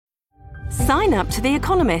Sign up to The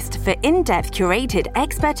Economist for in-depth curated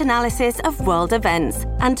expert analysis of world events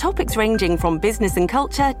and topics ranging from business and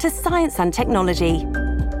culture to science and technology.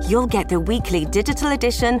 You'll get the weekly digital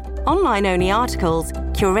edition, online-only articles,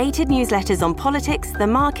 curated newsletters on politics, the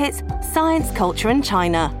markets, science, culture and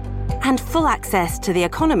China, and full access to The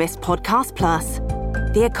Economist Podcast Plus.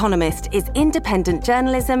 The Economist is independent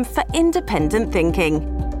journalism for independent thinking.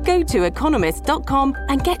 Go to economist.com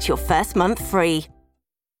and get your first month free.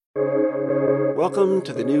 Welcome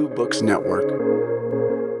to the New Books Network.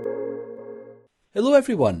 Hello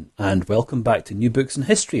everyone, and welcome back to New Books in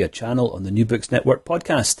History, a channel on the New Books Network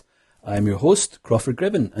podcast. I am your host, Crawford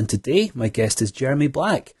Gribben, and today my guest is Jeremy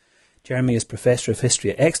Black. Jeremy is Professor of History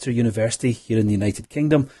at Exeter University here in the United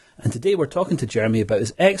Kingdom, and today we're talking to Jeremy about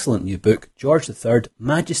his excellent new book, George III,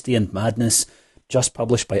 Majesty and Madness, just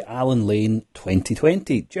published by Allen Lane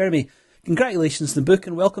 2020. Jeremy, congratulations on the book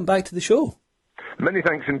and welcome back to the show. Many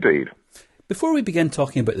thanks indeed. Before we begin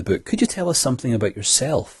talking about the book, could you tell us something about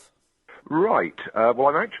yourself? Right. Well,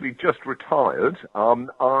 I'm actually just retired.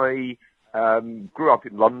 I grew up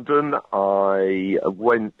in London. I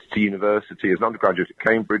went to university as an undergraduate at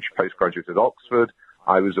Cambridge, postgraduate at Oxford.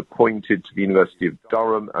 I was appointed to the University of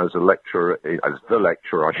Durham as the lecturer,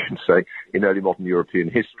 I should say, in early modern European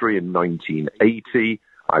history in 1980.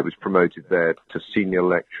 I was promoted there to senior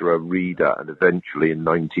lecturer, reader, and eventually in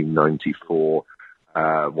 1994,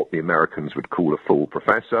 what the Americans would call a full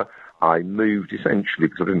professor. I moved essentially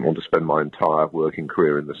because I didn't want to spend my entire working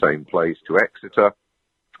career in the same place to Exeter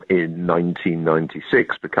in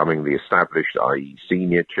 1996, becoming the established, i.e.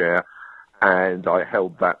 senior chair, and I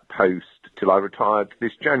held that post till I retired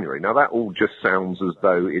this January. Now that all just sounds as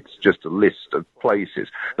though it's just a list of places.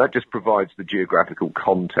 That just provides the geographical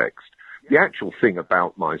context. The actual thing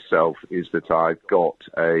about myself is that I've got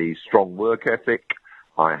a strong work ethic.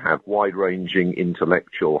 I have wide-ranging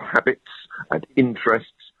intellectual habits and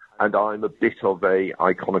interests, and I'm a bit of a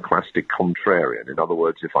iconoclastic contrarian. In other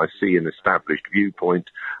words, if I see an established viewpoint,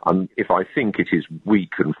 if I think it is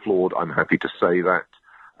weak and flawed, I'm happy to say that.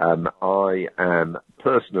 I am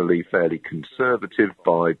personally fairly conservative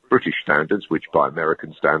by British standards, which by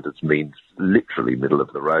American standards means literally middle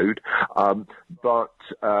of the road. But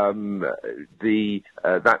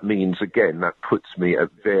that means, again, that puts me at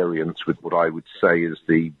variance with what I would say is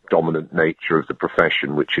the dominant nature of the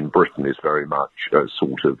profession, which in Britain is very much a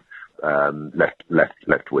sort of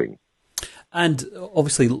left wing. And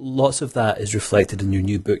obviously lots of that is reflected in your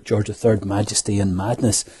new book, George III, Majesty and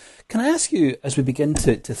Madness. Can I ask you, as we begin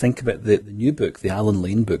to think about the new book, the Allen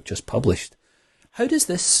Lane book just published, how does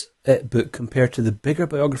this book compare to the bigger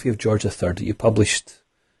biography of George III that you published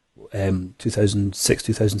 2006,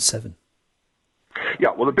 2007? Yeah,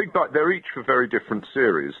 well, they're each for very different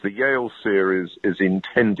series. The Yale series is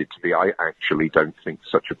intended to be, I actually don't think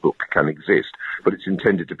such a book can exist, but it's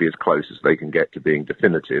intended to be as close as they can get to being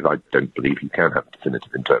definitive. I don't believe you can have a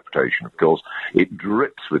definitive interpretation, of course. It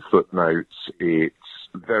drips with footnotes. It's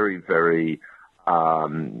very, very,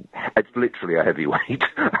 it's literally a heavyweight.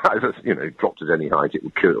 Dropped at any height, it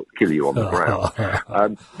will kill you on the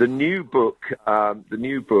ground. The new book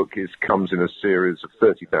comes in a series of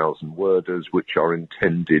 30,000 worders, which are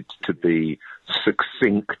intended to be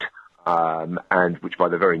succinct, and which by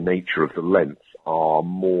the very nature of the length are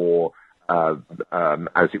more,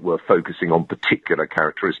 as it were, focusing on particular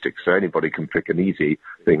characteristics. So anybody can pick an easy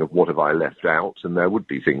thing of what have I left out, and there would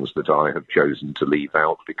be things that I have chosen to leave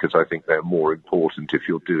out because I think they're more important if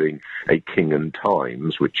you're doing a King and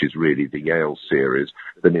Times, which is really the Yale series,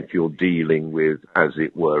 than if you're dealing with, as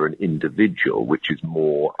it were, an individual, which is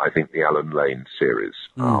more, I think, the Allen Lane series.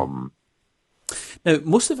 Now,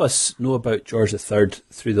 most of us know about George III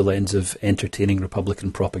through the lens of entertaining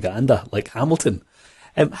Republican propaganda, like Hamilton.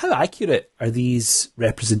 How accurate are these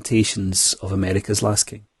representations of America's last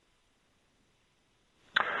king?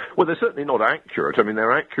 Well, they're certainly not accurate. I mean,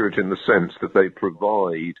 they're accurate in the sense that they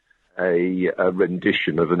provide a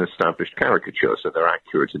rendition of an established caricature, so they're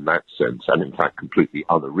accurate in that sense, and in fact completely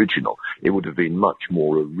unoriginal. It would have been much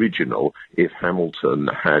more original if Hamilton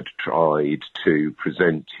had tried to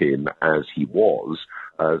present him as he was,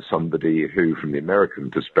 somebody who, from the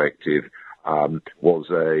American perspective, was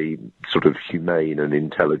a sort of humane and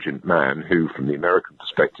intelligent man who, from the American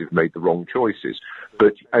perspective, made the wrong choices.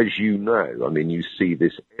 But as you know, I mean, you see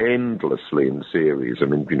this endlessly in series. I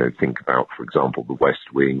mean, think about, for example, The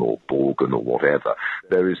West Wing or Borgen or whatever.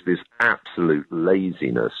 There is this absolute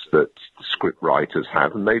laziness that script writers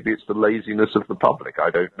have, and maybe it's the laziness of the public, I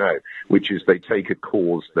don't know, which is they take a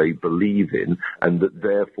cause they believe in, and that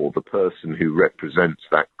therefore the person who represents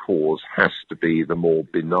that cause has to be the more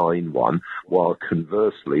benign one, while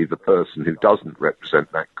conversely the person who doesn't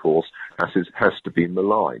represent that cause has has to be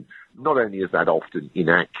malign. Not only is that often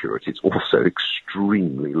inaccurate, it's also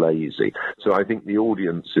extremely lazy. So I think the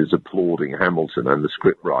audience is applauding Hamilton and the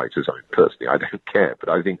scriptwriters. I mean, personally, I don't care, but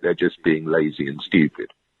I think they're just being lazy and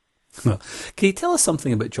stupid. Well, can you tell us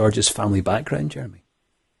something about George's family background, Jeremy?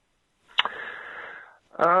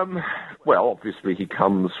 Well, obviously he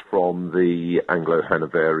comes from the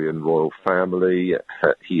Anglo-Hanoverian royal family.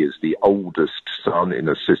 He is the oldest son in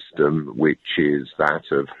a system which is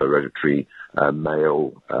that of hereditary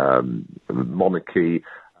male monarchy.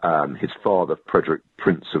 His father, Frederick,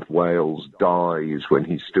 Prince of Wales, dies when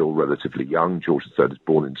he's still relatively young. George III is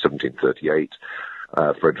born in 1738.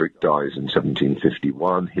 Frederick dies in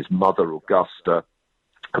 1751. His mother, Augusta,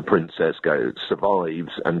 a princess,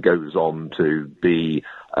 survives and goes on to be,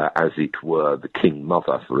 as it were, the king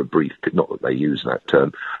mother for a brief, not that they use that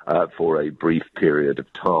term, for a brief period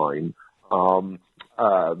of time.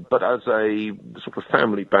 But as a sort of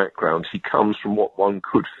family background, he comes from what one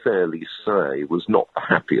could fairly say was not the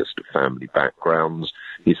happiest of family backgrounds.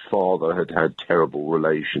 His father had had terrible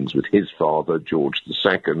relations with his father, George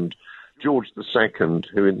II. George II,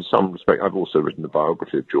 who in some respect, I've also written a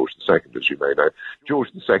biography of George II, as you may know.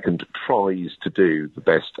 George II tries to do the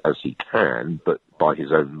best as he can, but by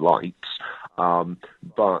his own lights,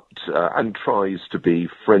 and tries to be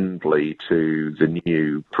friendly to the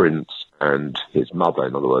new prince and his mother,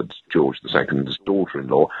 in other words, George II's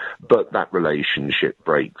daughter-in-law, but that relationship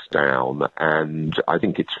breaks down, and I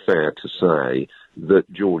think it's fair to say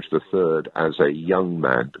that George III, as a young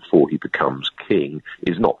man before he becomes king,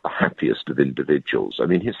 is not the happiest of individuals. I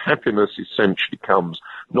mean, his happiness essentially comes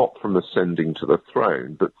not from ascending to the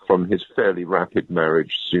throne, but from his fairly rapid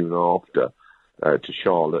marriage soon after to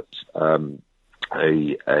Charlotte, a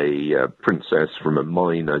princess from a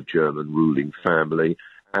minor German ruling family.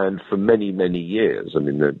 And for many, many years, I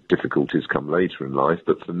mean, the difficulties come later in life,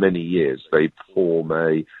 but for many years they form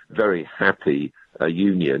a very happy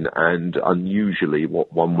union, and unusually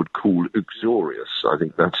what one would call uxorious. I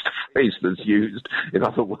think that's the phrase that's used. In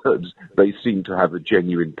other words, they seem to have a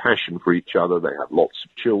genuine passion for each other. They have lots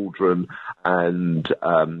of children, and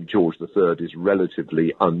George III is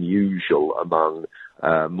relatively unusual among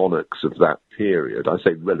monarchs of that period. I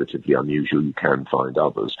say relatively unusual, you can find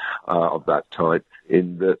others of that type,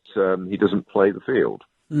 in that he doesn't play the field.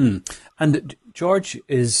 And George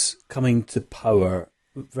is coming to power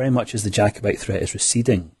very much as the Jacobite threat is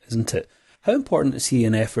receding, isn't it? How important is he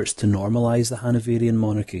in efforts to normalise the Hanoverian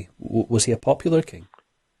monarchy? Was he a popular king?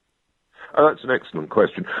 That's an excellent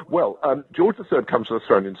question. Well, George III comes to the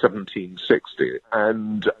throne in 1760,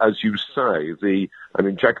 and as you say,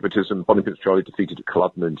 Jacobitism, Boniface Charlie defeated at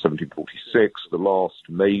Culloden in 1746. The last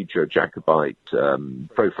major Jacobite,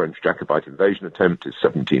 pro-French Jacobite invasion attempt is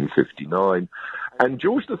 1759. And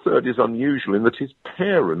George III is unusual in that his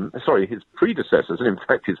predecessors, and in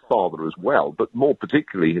fact his father as well, but more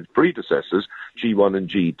particularly his predecessors, G1 and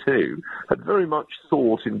G2, had very much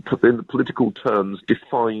thought in the political terms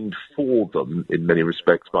defined for them in many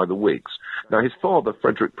respects by the Whigs. Now his father,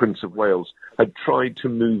 Frederick, Prince of Wales, had tried to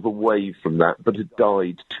move away from that, but had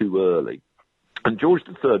died too early. And George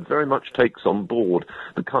III very much takes on board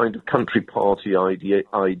the kind of country party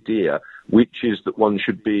idea, which is that one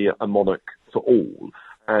should be a monarch for all.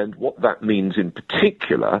 And what that means in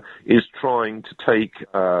particular is trying to take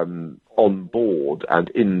on board and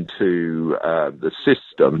into the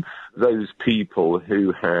system those people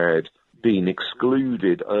who had been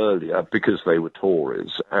excluded earlier because they were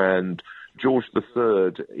Tories. And George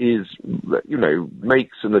III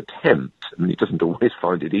makes an attempt, and he doesn't always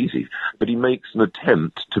find it easy, but he makes an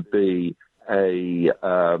attempt to be a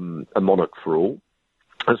monarch for all.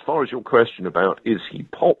 As far as your question about is he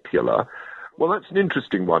popular, well, that's an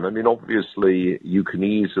interesting one. I mean, obviously, you can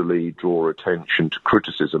easily draw attention to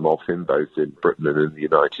criticism of him, both in Britain and in the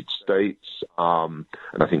United States. And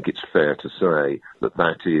I think it's fair to say that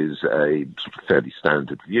that is a sort of fairly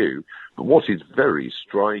standard view. But what is very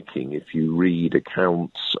striking, if you read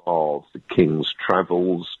accounts of the King's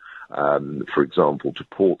travels, for example, to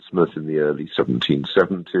Portsmouth in the early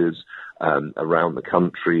 1770s, around the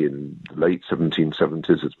country in the late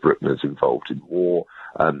 1770s as Britain is involved in war,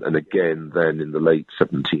 and again then in the late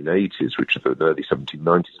 1780s, which are the early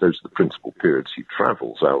 1790s, those are the principal periods he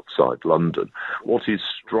travels outside London. What is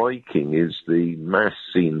striking is the mass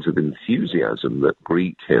scenes of enthusiasm that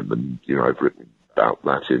greet him, and I've written about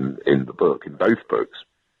that in the book, in both books.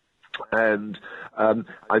 And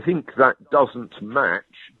I think that doesn't match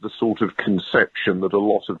the sort of conception that a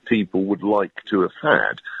lot of people would like to have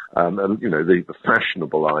had. The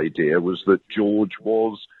fashionable idea was that George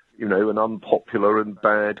was an unpopular and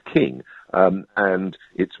bad king. And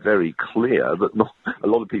it's very clear that a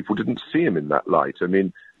lot of people didn't see him in that light. I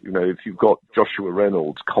mean, if you've got Joshua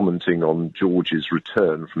Reynolds commenting on George's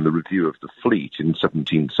return from the review of the fleet in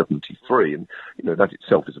 1773, and, that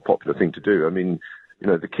itself is a popular thing to do. I mean,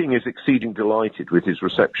 the king is exceeding delighted with his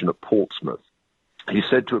reception at Portsmouth. He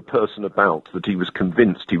said to a person about that he was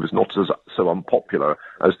convinced he was not so unpopular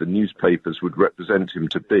as the newspapers would represent him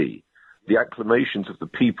to be. The acclamations of the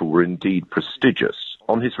people were indeed prestigious.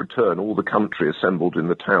 On his return, all the country assembled in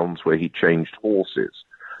the towns where he changed horses.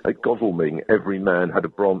 At Godalming, every man had a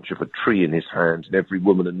branch of a tree in his hand, and every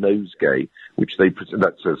woman a nosegay,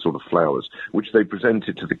 that's sort of flowers, which they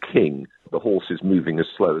presented to the king, the horses moving as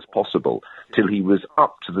slow as possible, till he was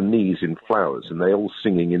up to the knees in flowers, and they all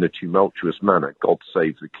singing in a tumultuous manner, God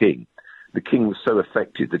Save the King. The king was so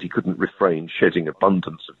affected that he couldn't refrain shedding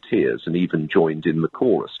abundance of tears, and even joined in the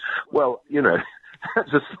chorus. Well,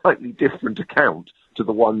 that's a slightly different account to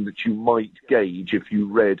the one that you might gauge if you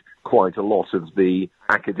read quite a lot of the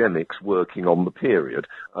academics working on the period.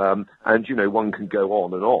 And, one can go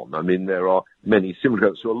on and on. I mean, there are many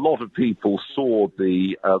similar. So a lot of people saw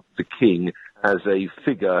the king as a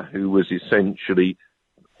figure who was essentially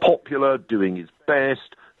popular, doing his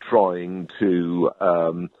best, trying to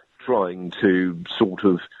sort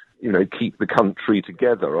of, keep the country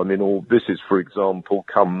together. I mean, all this is, for example,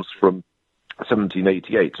 comes from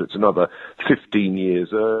 1788, so it's another 15 years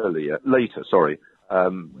later,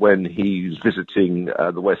 when he's visiting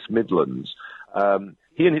the West Midlands.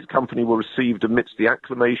 He and his company were received amidst the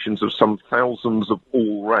acclamations of some thousands of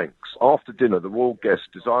all ranks. After dinner, the royal guests,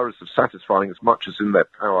 desirous of satisfying as much as in their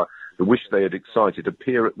power the wish they had excited,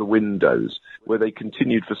 appear at the windows, where they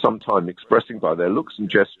continued for some time, expressing by their looks and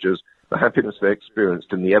gestures the happiness they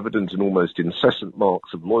experienced and the evident and almost incessant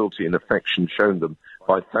marks of loyalty and affection shown them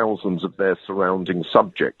by thousands of their surrounding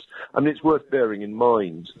subjects. I mean, it's worth bearing in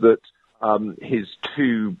mind that his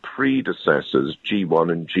two predecessors,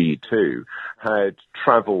 G1 and G2, had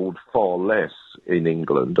travelled far less in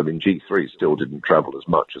England. I mean, G3 still didn't travel as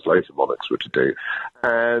much as later monarchs were to do.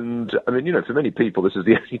 And, I mean, for many people, this is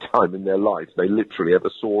the only time in their life they literally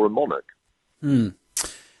ever saw a monarch.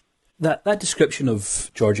 That description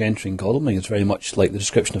of George entering Godalming is very much like the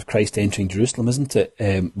description of Christ entering Jerusalem, isn't it?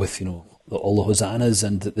 With, all the hosannas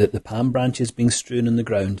and the palm branches being strewn on the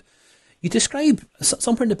ground. You describe,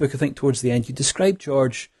 somewhere in the book, I think towards the end, you describe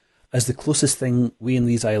George as the closest thing we in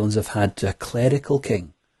these islands have had to a clerical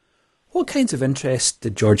king. What kinds of interest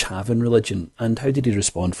did George have in religion, and how did he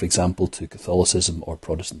respond, for example, to Catholicism or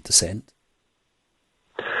Protestant dissent?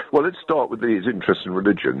 Well, let's start with his interest in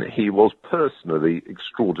religion. He was personally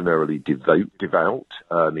extraordinarily devout.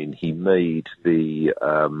 I mean, he made the...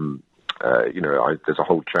 there's a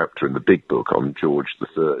whole chapter in the big book on George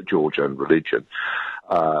and religion.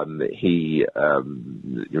 He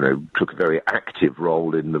took a very active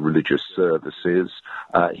role in the religious services.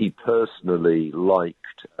 He personally liked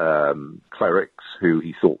clerics who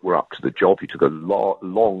he thought were up to the job. He took a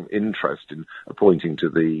long interest in appointing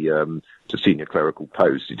to senior clerical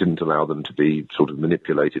posts. He didn't allow them to be sort of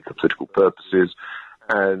manipulated for political purposes.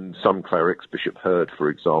 And some clerics, Bishop Hurd, for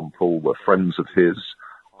example, were friends of his.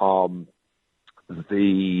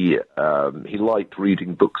 He liked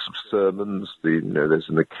reading books of sermons. There's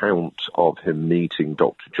an account of him meeting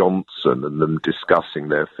Dr. Johnson and them discussing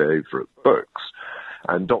their favourite books.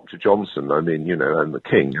 And Dr. Johnson, and the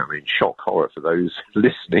King, shock horror for those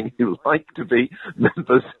listening who like to be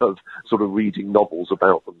members of sort of reading novels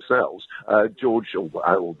about themselves. George,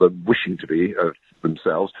 or them wishing to be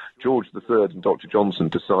themselves, George III and Dr. Johnson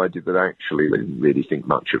decided that actually they didn't really think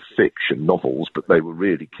much of fiction novels, but they were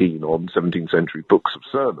really keen on 17th century books of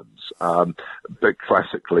sermons, but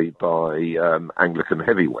classically by Anglican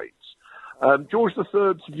heavyweights. George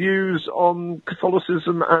III's views on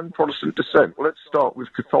Catholicism and Protestant dissent. Well, let's start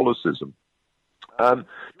with Catholicism.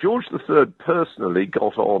 George III personally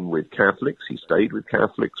got on with Catholics. He stayed with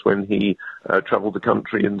Catholics when he travelled the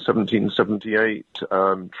country in 1778,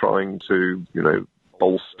 trying to,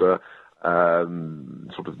 bolster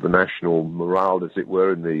sort of the national morale, as it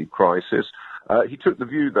were, in the crisis. He took the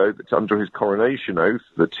view, though, that under his coronation oath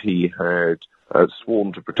that he had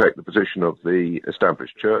sworn to protect the position of the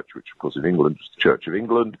established church, which, of course, in England was the Church of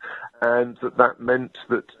England, and that meant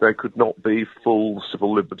that there could not be full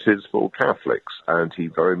civil liberties for Catholics. And he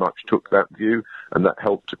very much took that view, and that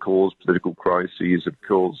helped to cause political crises, of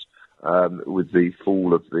course, with the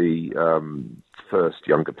fall of the first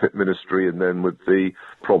Younger Pitt ministry, and then with the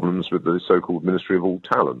problems with the so-called Ministry of All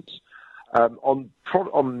Talents. On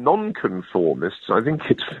nonconformists, I think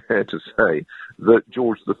it's fair to say that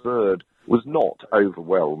George III was not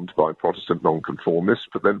overwhelmed by Protestant nonconformists,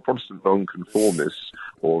 but then Protestant nonconformists,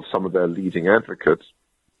 or some of their leading advocates,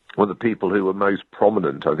 were the people who were most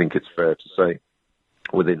prominent, I think it's fair to say,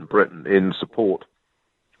 within Britain in support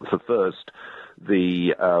for first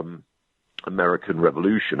the American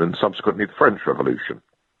Revolution and subsequently the French Revolution.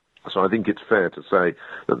 So I think it's fair to say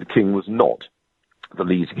that the king was not the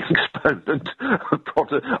leading exponent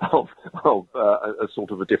of a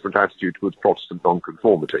sort of a different attitude towards Protestant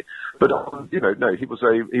nonconformity. But no, he was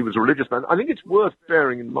a religious man. I think it's worth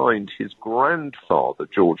bearing in mind his grandfather,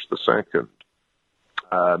 George II.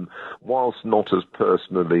 Whilst not as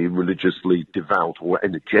personally religiously devout or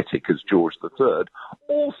energetic as George III,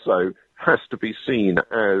 also has to be seen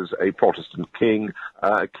as a Protestant king,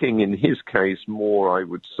 a king in his case more, I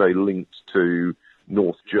would say, linked to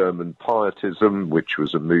North German pietism, which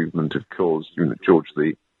was a movement, of course, George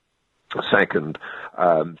II,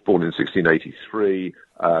 born in 1683.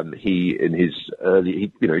 He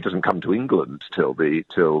doesn't come to England till the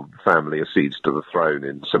family accedes to the throne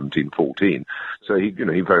in 1714. So he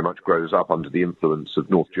very much grows up under the influence of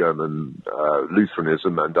North German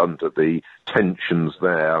Lutheranism and under the tensions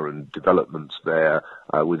there and developments there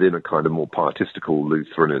within a kind of more pietistical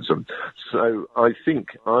Lutheranism. So I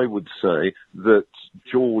think I would say that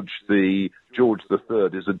George III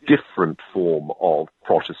is a different form of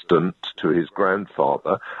Protestant to his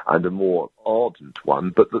grandfather and a more ardent one,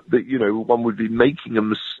 but that one would be making a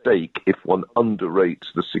mistake if one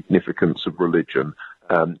underrates the significance of religion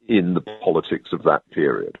in the politics of that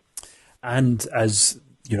period. And as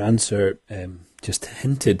your answer just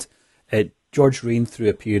hinted, George reigned through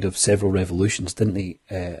a period of several revolutions, didn't he?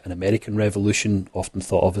 An American Revolution, often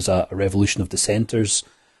thought of as a revolution of dissenters,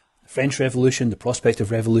 French Revolution, the prospect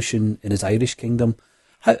of revolution in his Irish kingdom.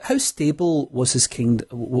 How stable was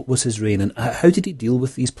his reign, and how did he deal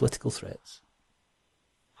with these political threats?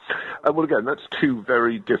 Well, again, that's two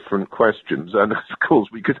very different questions, and of course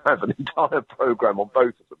we could have an entire programme on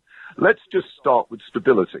both of them. Let's just start with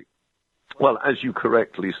stability. Well, as you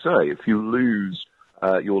correctly say, if you lose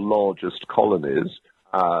your largest colonies,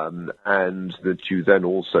 and that you then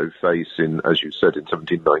also face as you said, in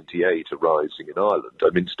 1798, a rising in Ireland. I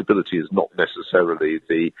mean, stability is not necessarily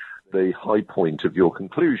the high point of your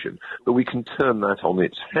conclusion, but we can turn that on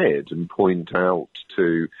its head and point out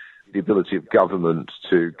to the ability of government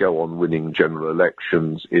to go on winning general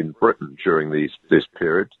elections in Britain during this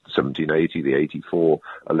period, 1780, the 84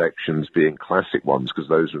 elections being classic ones, because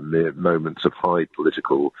those were mere moments of high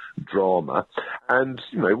political drama. And,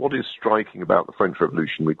 what is striking about the French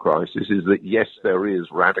Revolutionary crisis is that, yes, there is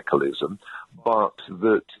radicalism, but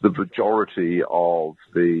that the majority of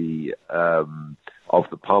the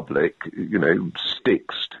public,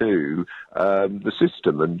 sticks to the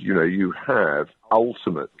system. And, you have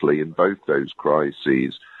ultimately in both those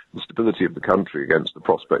crises the stability of the country against the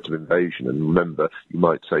prospect of invasion. And remember, you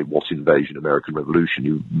might say, what invasion? American Revolution.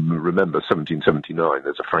 You remember 1779,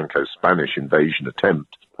 there's a Franco-Spanish invasion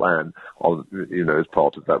attempt plan as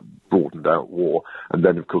part of that broadened out war. And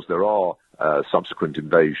then, of course, there are subsequent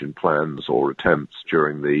invasion plans or attempts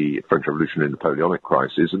during the French Revolution and Napoleonic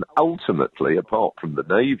crisis. And ultimately, apart from the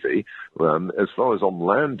Navy, as far as on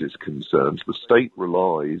land is concerned, the state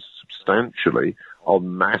relies substantially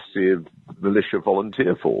on massive militia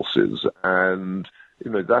volunteer forces. And,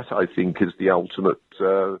 that, I think, is the ultimate,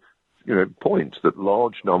 point, that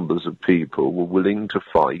large numbers of people were willing to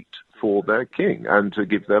fight for their king and to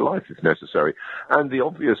give their life if necessary. And the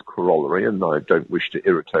obvious corollary, and I don't wish to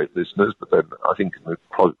irritate listeners, but then I think in the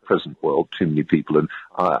present world too many people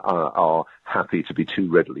are happy to be too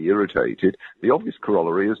readily irritated. The obvious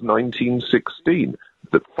corollary is 1916,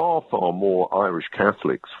 that far, far more Irish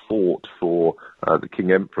Catholics fought for the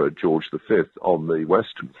King Emperor George V on the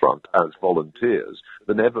Western Front as volunteers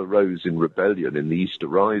than ever rose in rebellion in the Easter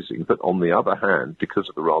Rising. But on the other hand, because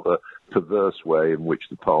of the rather perverse way in which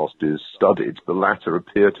the past is studied, the latter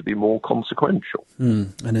appear to be more consequential.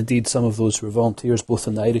 And indeed, some of those who were volunteers, both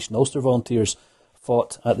in the Irish and Ulster volunteers,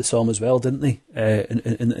 fought at the Somme as well, didn't they? In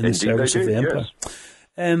the service of the Emperor.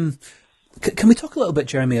 Yes. Can we talk a little bit,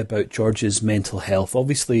 Jeremy, about George's mental health?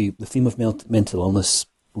 Obviously, the theme of mental illness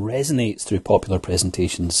resonates through popular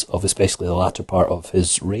presentations of especially the latter part of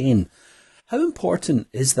his reign. How important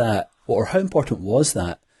is that, or how important was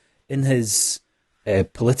that in his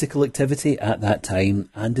political activity at that time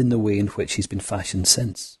and in the way in which he's been fashioned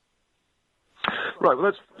since? Right,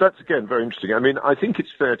 well, that's again very interesting. I mean, I think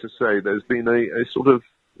it's fair to say there's been a sort of,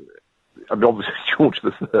 obviously George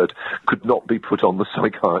III could not be put on the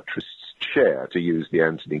psychiatrist's chair, to use the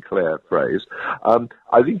Anthony Clare phrase.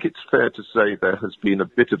 I think it's fair to say there has been a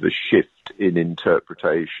bit of a shift in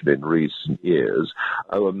interpretation in recent years,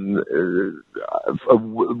 with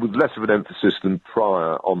less of an emphasis than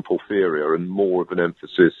prior on Porphyria and more of an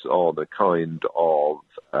emphasis on a kind of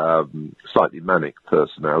slightly manic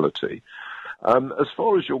personality. As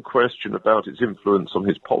far as your question about its influence on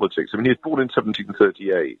his politics, I mean, he was born in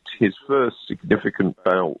 1738. His first significant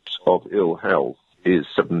bout of ill health is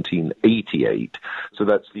 1788, so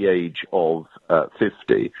that's the age of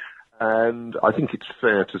 50. And I think it's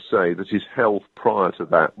fair to say that his health prior to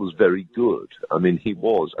that was very good. I mean, he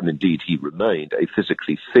was, and indeed he remained, a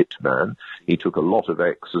physically fit man. He took a lot of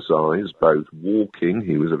exercise, both walking,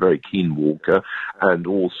 he was a very keen walker, and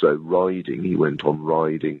also riding. He went on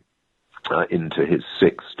riding into his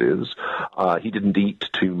 60s. He didn't eat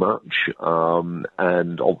too much,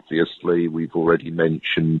 and obviously we've already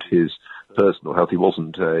mentioned his personal health. He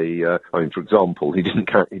wasn't for example, he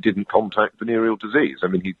didn't contact venereal disease. I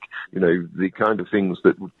mean, the kind of things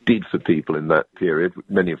that did for people in that period,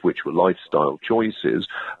 many of which were lifestyle choices,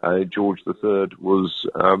 George III was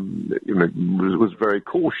very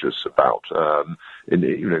cautious about,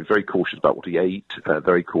 very cautious about what he ate,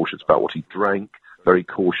 very cautious about what he drank, very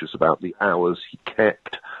cautious about the hours he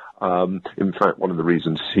kept. In fact, one of the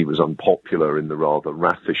reasons he was unpopular in the rather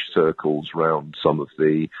raffish circles round some of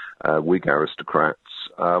the Whig aristocrats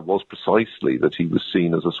was precisely that he was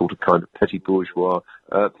seen as a sort of kind of petty bourgeois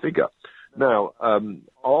figure. Now,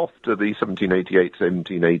 after the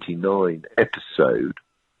 1788-1789 episode,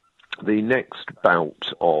 the next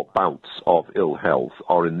bouts of ill health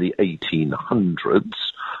are in the 1800s.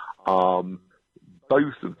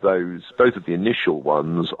 Both of the initial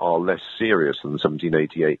ones are less serious than the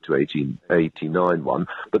 1788 to 1889 one,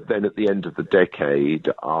 but then at the end of the decade,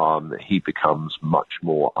 he becomes much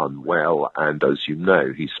more unwell, and as you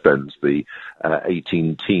know, he spends the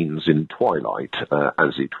 18 teens in twilight,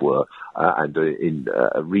 as it were, and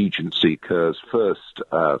a regency occurs first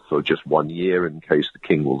for just 1 year in case the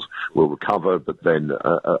king will recover, but then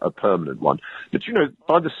a permanent one. But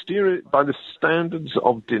by the standards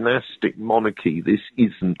of dynastic monarchy, this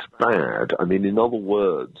isn't bad. I mean, in other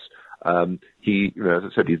words, he, as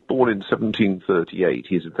I said, he's born in 1738.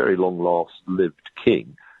 He's a very long-lived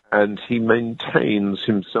king, and he maintains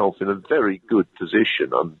himself in a very good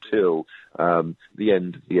position until the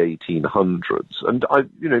end of the 1800s. And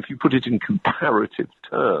if you put it in comparative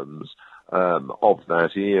terms of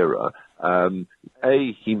that era,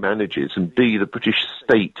 A, he manages, and B, the British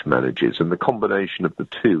state manages, and the combination of the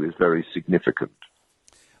two is very significant.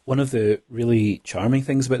 One of the really charming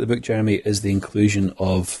things about the book, Jeremy, is the inclusion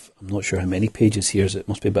of, I'm not sure how many pages here, it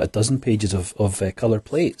must be about a dozen pages of colour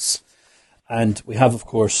plates. And we have, of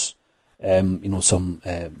course, some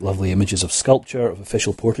lovely images of sculpture, of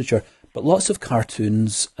official portraiture, but lots of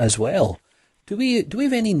cartoons as well. Do we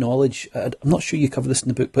have any knowledge, I'm not sure you cover this in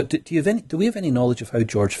the book, but do we have any knowledge of how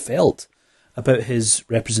George felt about his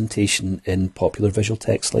representation in popular visual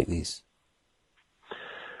texts like these?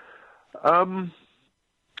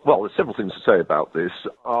 Well, there's several things to say about this.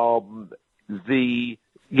 The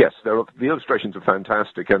illustrations are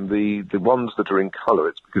fantastic, and the ones that are in colour,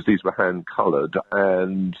 it's because these were hand-coloured,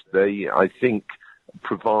 and they, I think,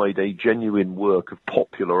 provide a genuine work of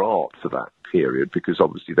popular art for that period, because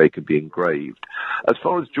obviously they can be engraved. As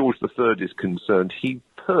far as George III is concerned, he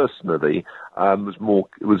personally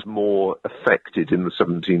was more affected in the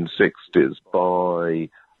 1760s by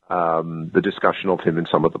the discussion of him in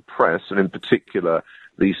some of the press, and in particular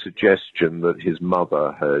the suggestion that his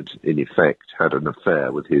mother had, in effect, had an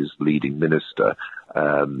affair with his leading minister,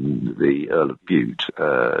 the Earl of Bute,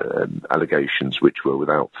 allegations which were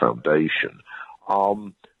without foundation.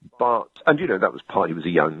 That was he was a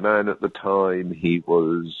young man at the time. He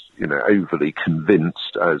was, overly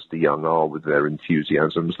convinced, as the young are with their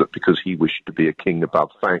enthusiasms, that because he wished to be a king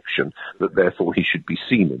above faction, that therefore he should be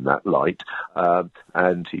seen in that light. And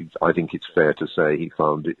I think it's fair to say he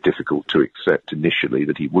found it difficult to accept initially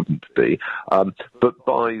that he wouldn't be. But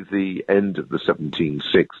by the end of the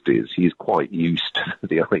 1760s, he's quite used to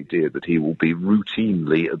the idea that he will be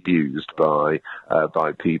routinely abused by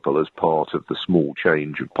people as part of the small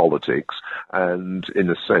change of politics, and in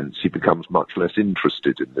a sense he becomes much less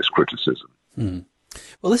interested in this criticism.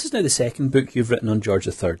 Well, this is now the second book you've written on George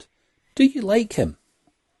III. Do you like him?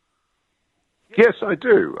 Yes, I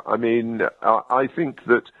do. I mean, I think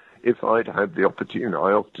that if I'd had the opportunity,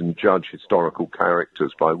 I often judge historical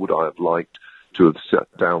characters by would I have liked to have sat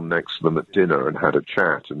down next to them at dinner and had a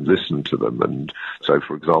chat and listened to them. And so,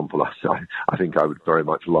 for example, I think I would very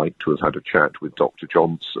much like to have had a chat with Dr.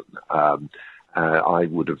 Johnson. I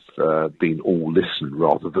would have been all listen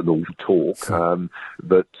rather than all talk.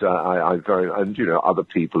 But other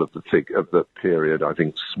people of the period, I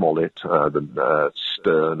think Smollett,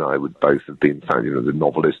 Sterne, I would both have been, the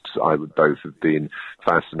novelists, I would both have been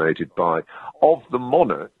fascinated by. Of the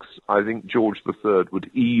monarchs, I think George III would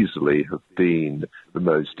easily have been the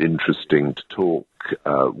most interesting to talk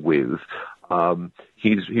with.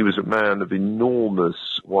 He was a man of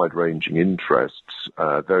enormous, wide-ranging interests,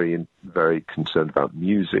 very, very concerned about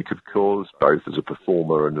music, of course, both as a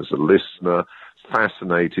performer and as a listener,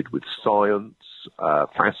 fascinated with science,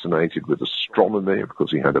 fascinated with astronomy. Of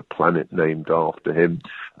course, he had a planet named after him.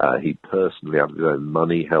 He personally, out of his own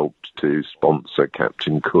money, helped to sponsor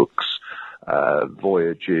Captain Cook's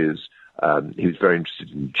voyages. He was very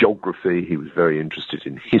interested in geography. He was very interested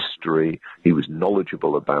in history. He was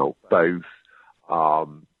knowledgeable about both.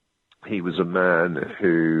 He was a man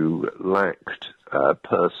who lacked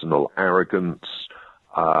personal arrogance.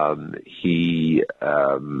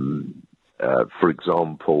 For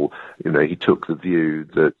example, he took the view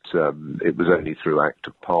that it was only through Act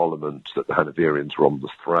of Parliament that the Hanoverians were on the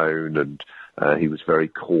throne, and he was very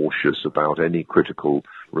cautious about any critical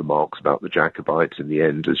remarks about the Jacobites. In the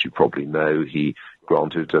end, as you probably know, he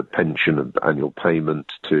granted a pension and annual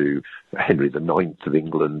payment to Henry IX of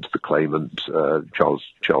England, the claimant, Charles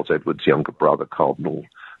Edward's younger brother, Cardinal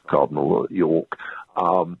York.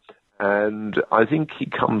 And I think he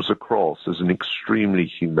comes across as an extremely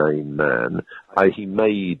humane man. He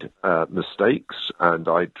made mistakes, and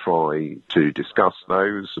I try to discuss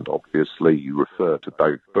those, and obviously you refer to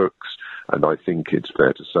both books, and I think it's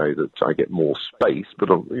fair to say that I get more space, but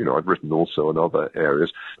I've written also in other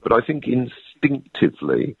areas. But I think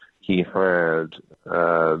instinctively he had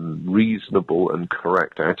reasonable and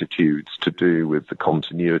correct attitudes to do with the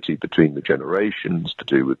continuity between the generations, to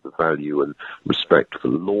do with the value and respect for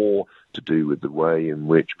law, to do with the way in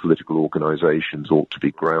which political organizations ought to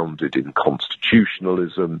be grounded in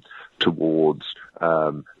constitutionalism, towards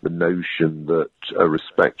the notion that a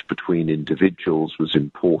respect between individuals was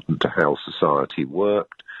important to how society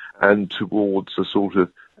worked, and towards a sort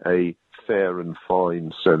of a fair and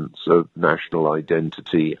fine sense of national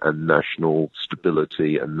identity and national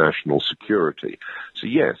stability and national security. So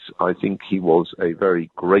yes, I think he was a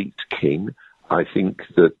very great king. I think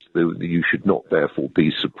that you should not therefore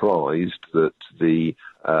be surprised that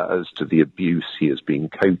as to the abuse he has been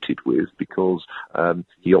coated with, because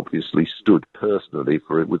he obviously stood personally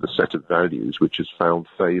for it with a set of values which has found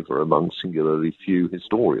favour among singularly few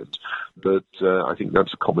historians. But I think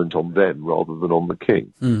that's a comment on them rather than on the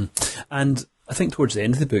king. And I think towards the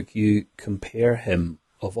end of the book you compare him,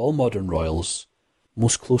 of all modern royals,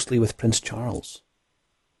 most closely with Prince Charles.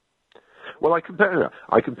 Well, I compare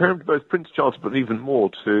him to both Prince Charles, but even more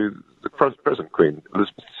to the present Queen,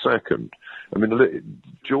 Elizabeth II. I mean,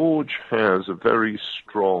 George had a very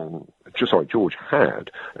strong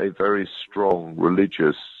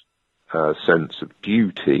religious sense of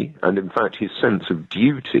duty, and in fact his sense of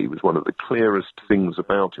duty was one of the clearest things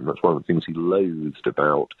about him. That's one of the things he loathed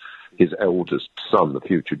about his eldest son, the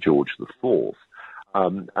future George IV.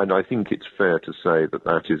 And I think it's fair to say that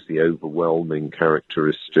that is the overwhelming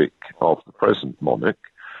characteristic of the present monarch.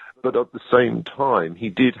 But at the same time, he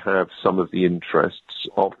did have some of the interests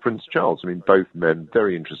of Prince Charles. I mean, both men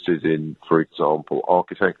very interested in, for example,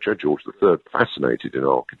 architecture. George III fascinated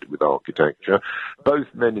with architecture.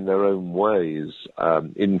 Both men in their own ways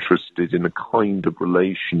interested in a kind of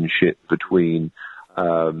relationship between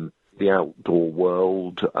the outdoor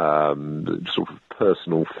world, sort of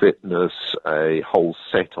personal fitness, a whole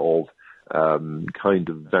set of kind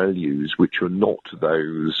of values which are not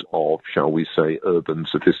those of, shall we say, urban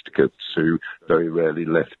sophisticates who very rarely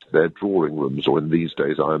left their drawing rooms, or in these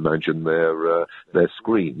days, I imagine, their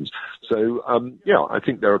screens. So, I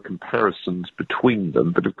think there are comparisons between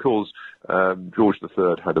them, but of course, George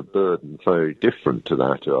III had a burden very different to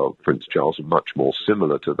that of Prince Charles, and much more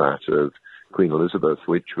similar to that of Queen Elizabeth,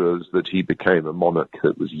 which was that he became a monarch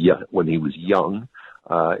that was when he was young.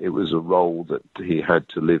 It was a role that he had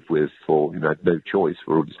to live with he had no choice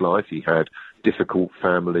for all his life. He had difficult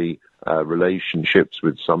family relationships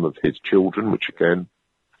with some of his children, which again,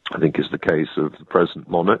 I think is the case of the present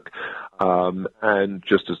monarch. And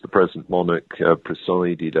just as the present monarch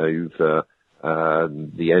presided over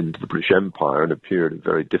the end of the British Empire in a period of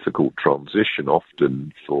very difficult transition,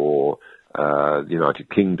 often for the United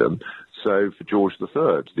Kingdom, so for George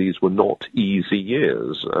III, these were not easy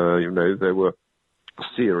years. There were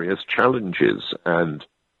serious challenges, and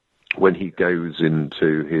when he goes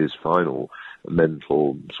into his final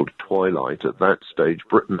mental sort of twilight, at that stage,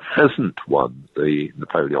 Britain hasn't won the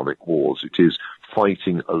Napoleonic Wars. It is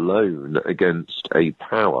fighting alone against a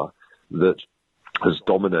power that has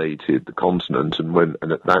dominated the continent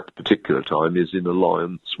and at that particular time is in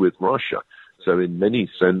alliance with Russia. So in many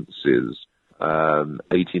senses,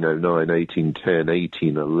 1809, 1810,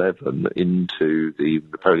 1811 into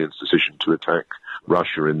Napoleon's decision to attack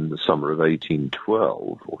Russia in the summer of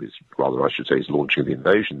 1812, I should say his launching of the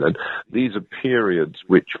invasion then, these are periods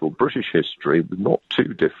which for British history were not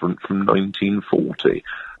too different from 1940.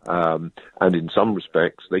 And in some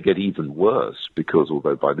respects, they get even worse because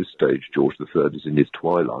although by this stage George III is in his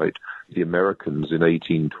twilight, the Americans in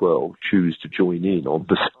 1812 choose to join in on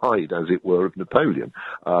the side, as it were, of Napoleon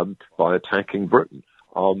by attacking Britain.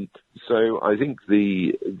 So I think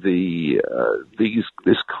this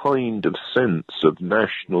kind of sense of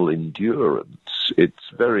national endurance, it's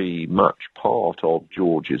very much part of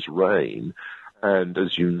George's reign. And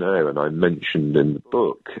as you know, and I mentioned in the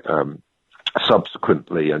book,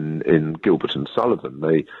 subsequently, and in Gilbert and Sullivan,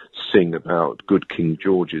 they sing about good King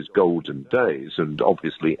George's golden days, and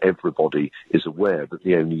obviously everybody is aware that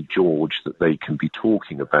the only George that they can be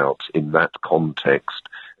talking about in that context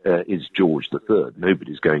is George III.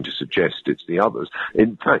 Nobody's going to suggest it's the others.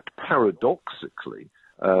 In fact, paradoxically,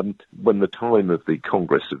 when the time of the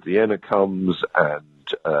Congress of Vienna comes, and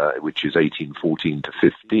which is 1814 to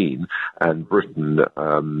 15, and Britain,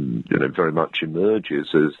 very much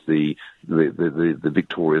emerges as the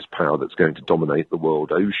victorious power that's going to dominate the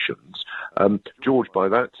world oceans. George, by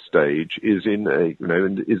that stage, is in a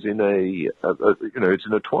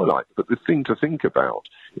twilight. But the thing to think about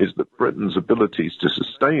is that Britain's abilities to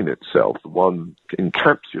sustain itself, the one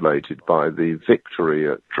encapsulated by the victory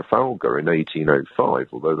at Trafalgar in 1805,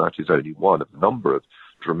 although that is only one of a number of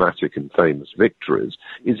dramatic and famous victories,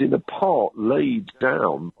 is in a part laid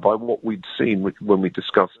down by what we'd seen when we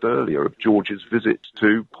discussed earlier of George's visit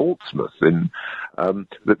to Portsmouth,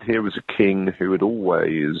 that here was a king who had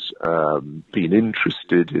always been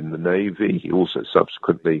interested in the Navy. He also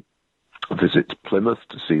subsequently visits Plymouth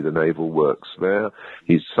to see the naval works there.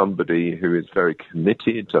 He's somebody who is very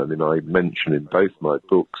committed. I mean, I mention in both my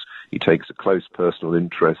books, he takes a close personal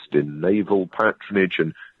interest in naval patronage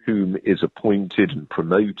and whom is appointed and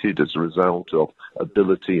promoted as a result of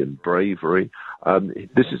ability and bravery.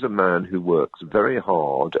 This is a man who works very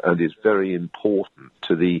hard and is very important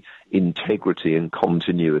to the integrity and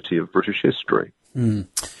continuity of British history.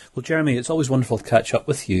 Well, Jeremy, it's always wonderful to catch up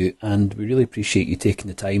with you, and we really appreciate you taking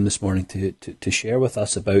the time this morning to share with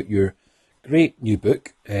us about your great new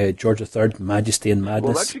book, George III, Majesty and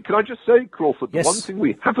Madness. Well, actually, can I just say, Crawford, yes. The one thing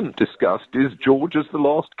we haven't discussed is George as the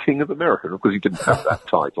last King of America, because he didn't have that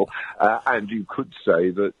title. And you could say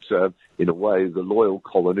that, in a way, the loyal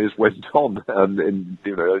colonies went on, and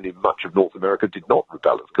only much of North America did not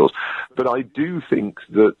rebel, of course. But I do think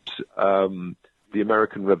that the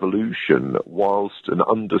American Revolution, whilst an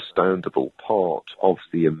understandable part of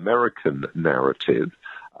the American narrative,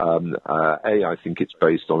 I think it's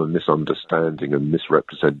based on a misunderstanding and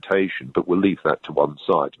misrepresentation, but we'll leave that to one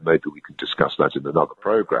side. Maybe we can discuss that in another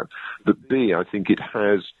program. But B, I think it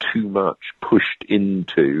has too much pushed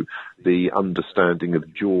into the understanding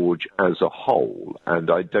of George as a whole,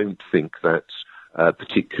 and I don't think that's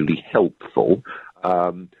particularly helpful.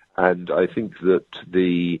 And I think that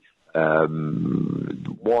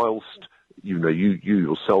whilst you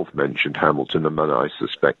yourself mentioned Hamilton, and I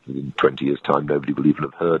suspect that in 20 years' time nobody will even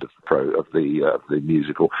have heard of the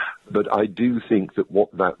musical. But I do think that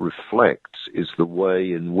what that reflects is the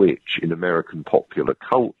way in which, in American popular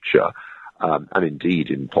culture, and indeed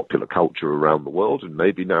in popular culture around the world, and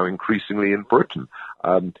maybe now increasingly in Britain,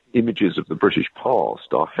 images of the British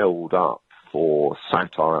past are held up for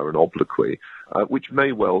satire and obloquy, which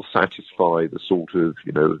may well satisfy the sort of,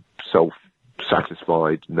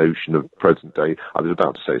 self-satisfied notion of present day. I was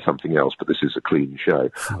about to say something else, but this is a clean show,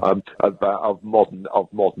 of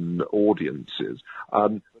modern audiences.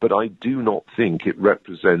 But I do not think it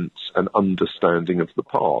represents an understanding of the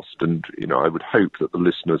past. And, I would hope that the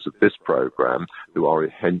listeners of this program, who are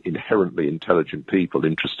inherently intelligent people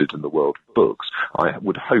interested in the world of books, I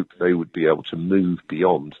would hope they would be able to move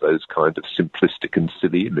beyond those kind of simplistic and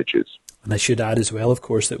silly images. And I should add as well, of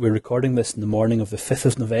course, that we're recording this in the morning of the 5th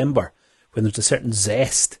of November, when there's a certain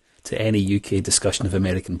zest to any UK discussion of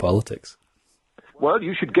American politics. Well,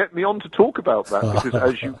 you should get me on to talk about that, because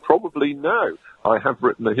as you probably know, I have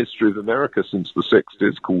written a history of America since the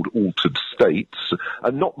 60s called Altered States,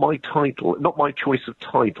 and not my title, not my choice of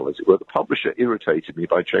title, as it were. The publisher irritated me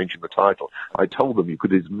by changing the title. I told them you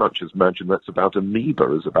could as much as imagine that's about amoeba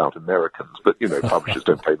as about Americans, but, publishers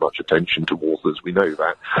don't pay much attention to authors, we know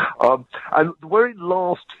that. And the very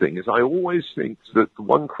last thing is I always think that the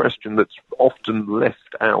one question that's often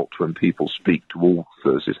left out when people speak to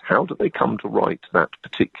authors is how do they come to write that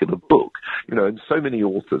particular book? And so many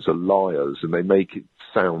authors are liars, and they make it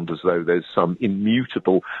sound as though there's some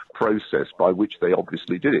immutable process by which they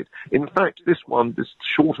obviously did it. In fact, this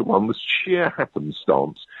shorter one, was sheer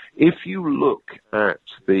happenstance. If you look at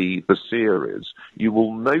the series, you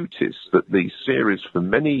will notice that the series for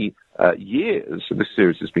many years, and this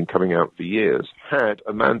series has been coming out for years, had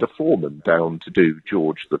Amanda Foreman down to do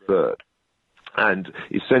George III. And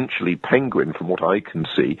essentially, Penguin, from what I can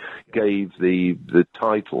see, gave the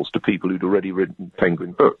titles to people who'd already written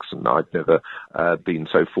Penguin books, and I'd never been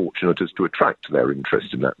so fortunate as to attract their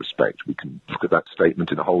interest in that respect. We can look at that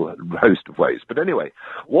statement in a whole host of ways. But anyway,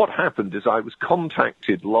 what happened is I was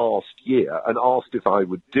contacted last year and asked if I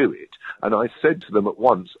would do it, and I said to them at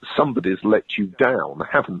once, somebody's let you down,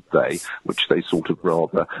 haven't they? Which they sort of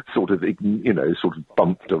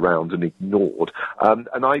bumped around and ignored.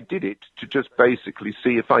 And I did it to just basically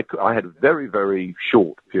see if I could. I had a very, very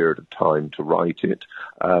short period of time to write it,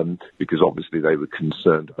 because obviously they were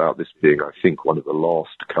concerned about this being, I think, one of the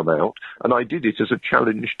last to come out. And I did it as a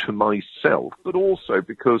challenge to myself, but also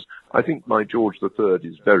because I think my George III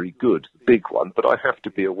is very good, the big one, but I have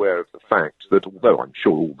to be aware of the fact that although I'm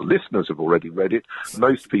sure all the listeners have already read it,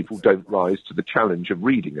 most people don't rise to the challenge of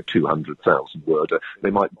reading a 200,000-worder.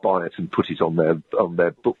 They might buy it and put it on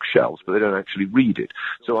their bookshelves, but they don't actually read it.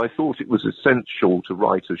 So I thought it was essential to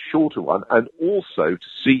write a shorter one, and also to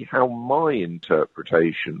see how my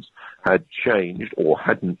interpretations had changed or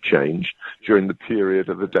hadn't changed during the period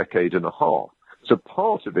of a decade and a half. So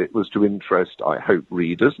part of it was to interest, I hope,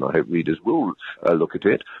 readers, and I hope readers will look at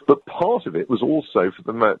it, but part of it was also for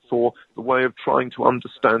the way of trying to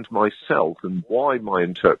understand myself and why my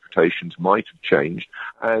interpretations might have changed,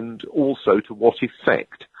 and also to what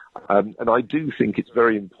effect. And I do think it's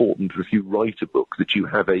very important if you write a book that you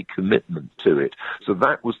have a commitment to it. So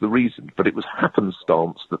that was the reason, but it was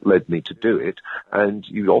happenstance that led me to do it. And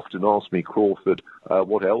you often ask me, Crawford,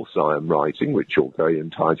 what else I am writing, which you're very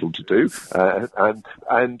entitled to do.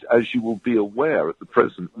 And as you will be aware, at the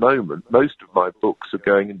present moment, most of my books are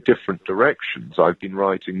going in different directions. I've been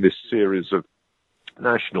writing this series of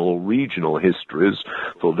national regional histories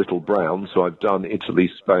for Little Brown, so I've done Italy,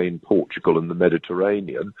 Spain, Portugal and the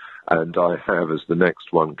Mediterranean, and I have as the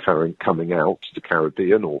next one coming out the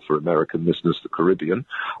Caribbean, or for American listeners the Caribbean,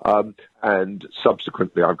 and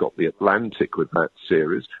subsequently I've got the Atlantic with that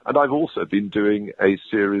series, and I've also been doing a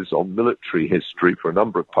series on military history for a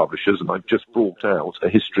number of publishers, and I've just brought out a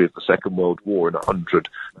history of the Second World War in 100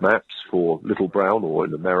 maps for Little Brown, or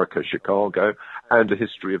in America, Chicago, and a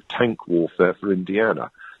history of tank warfare for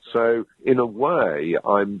Indiana. So, in a way,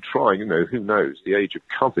 I'm trying, who knows, the age of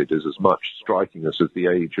COVID is as much striking us as the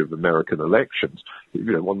age of American elections.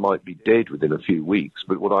 One might be dead within a few weeks,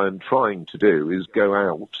 but what I am trying to do is go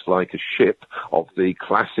out like a ship of the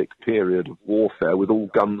classic period of warfare with all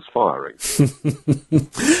guns firing.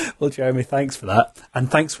 Well, Jeremy, thanks for that.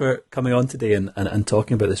 And thanks for coming on today and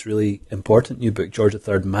talking about this really important new book, George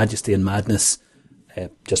III, Majesty and Madness,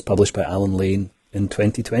 just published by Alan Lane in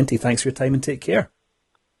 2020. Thanks for your time and take care.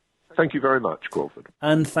 Thank you very much, Crawford.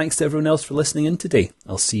 And thanks to everyone else for listening in today.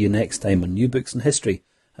 I'll see you next time on New Books in History,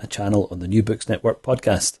 a channel on the New Books Network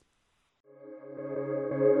podcast.